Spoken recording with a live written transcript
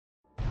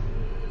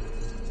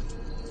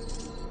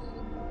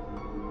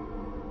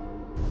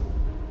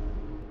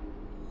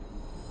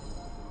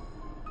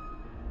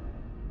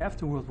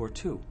After World War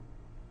II,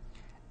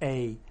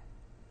 a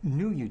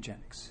new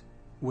eugenics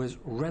was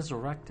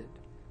resurrected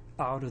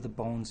out of the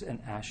bones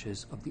and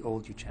ashes of the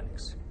old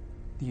eugenics.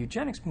 The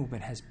eugenics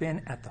movement has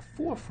been at the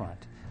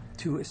forefront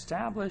to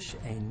establish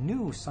a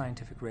new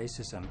scientific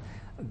racism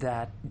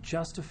that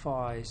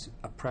justifies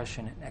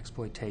oppression and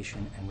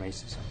exploitation and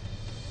racism.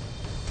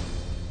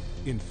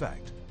 In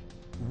fact,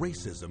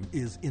 racism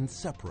is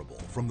inseparable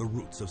from the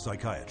roots of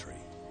psychiatry.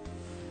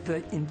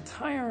 The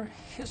entire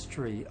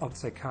history of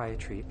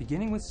psychiatry,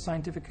 beginning with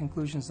scientific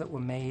conclusions that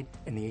were made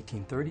in the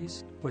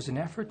 1830s, was an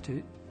effort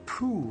to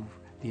prove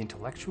the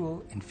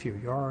intellectual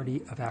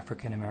inferiority of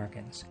African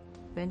Americans.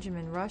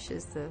 Benjamin Rush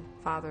is the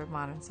father of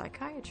modern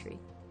psychiatry.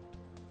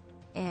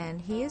 And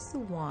he is the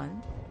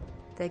one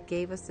that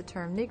gave us the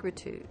term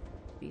nigritude.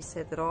 He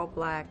said that all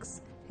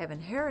blacks have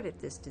inherited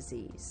this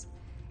disease,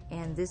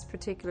 and this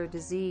particular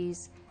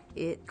disease,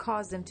 it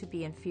caused them to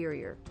be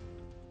inferior.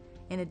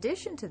 In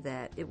addition to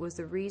that, it was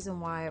the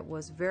reason why it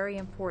was very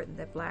important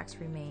that blacks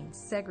remain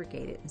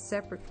segregated and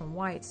separate from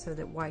whites so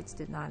that whites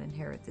did not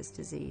inherit this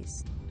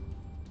disease.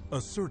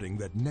 Asserting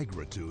that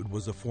negritude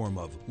was a form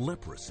of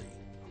leprosy,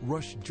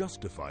 Rush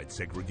justified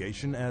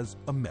segregation as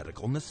a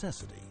medical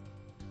necessity.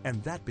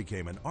 And that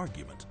became an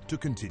argument to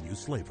continue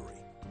slavery.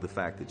 The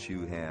fact that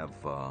you have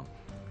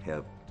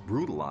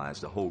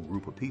brutalized a whole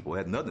group of people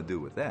had nothing to do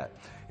with that.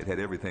 It had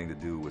everything to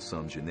do with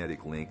some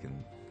genetic link,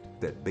 and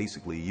that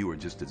basically you were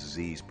just a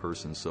diseased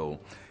person. So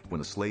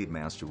when a slave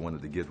master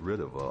wanted to get rid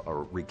of a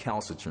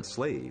recalcitrant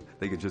slave,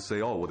 they could just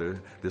say, oh, well,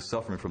 they're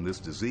suffering from this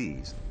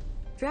disease.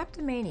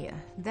 Drapetomania,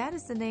 that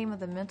is the name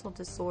of the mental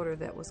disorder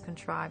that was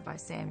contrived by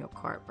Samuel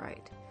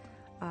Cartwright,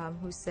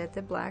 who said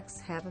that blacks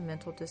have a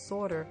mental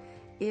disorder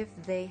if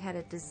they had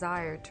a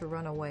desire to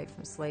run away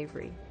from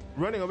slavery.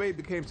 Running away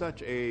became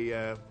such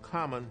a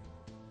common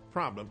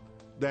problem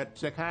that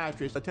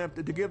psychiatrists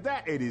attempted to give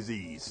that a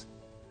disease.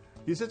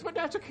 He says, but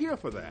that's a cure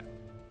for that.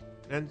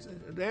 And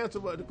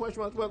the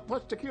question was, well,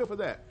 what's the cure for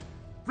that?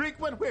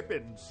 Frequent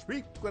whippings,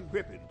 frequent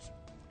whippings.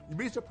 You'd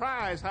be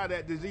surprised how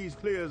that disease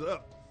clears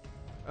up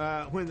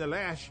when the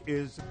lash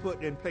is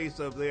put in place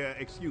of their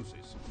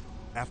excuses.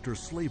 After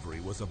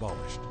slavery was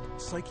abolished,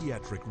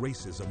 psychiatric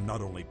racism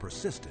not only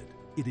persisted,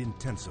 it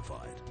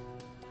intensified.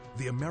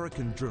 The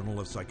American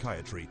Journal of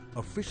Psychiatry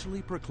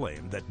officially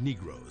proclaimed that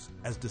Negroes,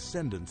 as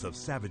descendants of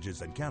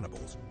savages and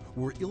cannibals,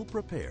 were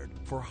ill-prepared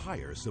for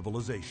higher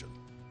civilization,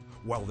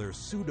 while their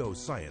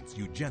pseudo-science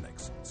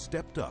eugenics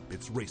stepped up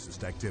its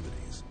racist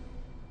activities.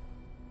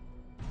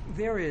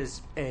 There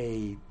is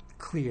a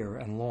clear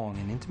and long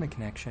and intimate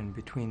connection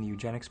between the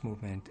eugenics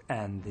movement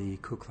and the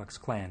Ku Klux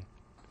Klan.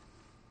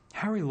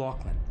 Harry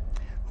Laughlin,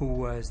 who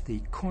was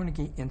the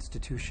Carnegie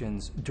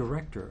Institution's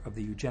director of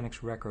the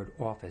Eugenics Record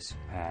Office,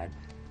 had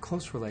a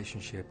close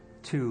relationship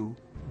to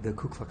the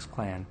Ku Klux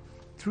Klan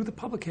through the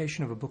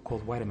publication of a book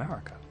called White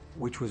America,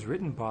 which was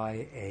written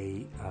by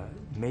a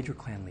major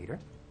Klan leader.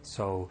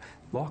 So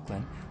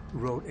Laughlin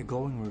wrote a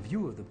glowing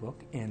review of the book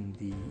in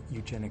the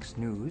Eugenics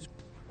News.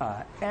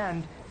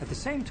 And at the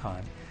same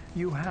time,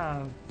 you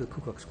have the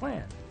Ku Klux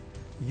Klan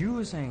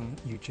using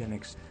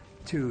eugenics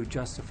to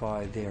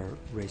justify their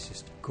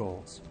racist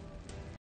goals.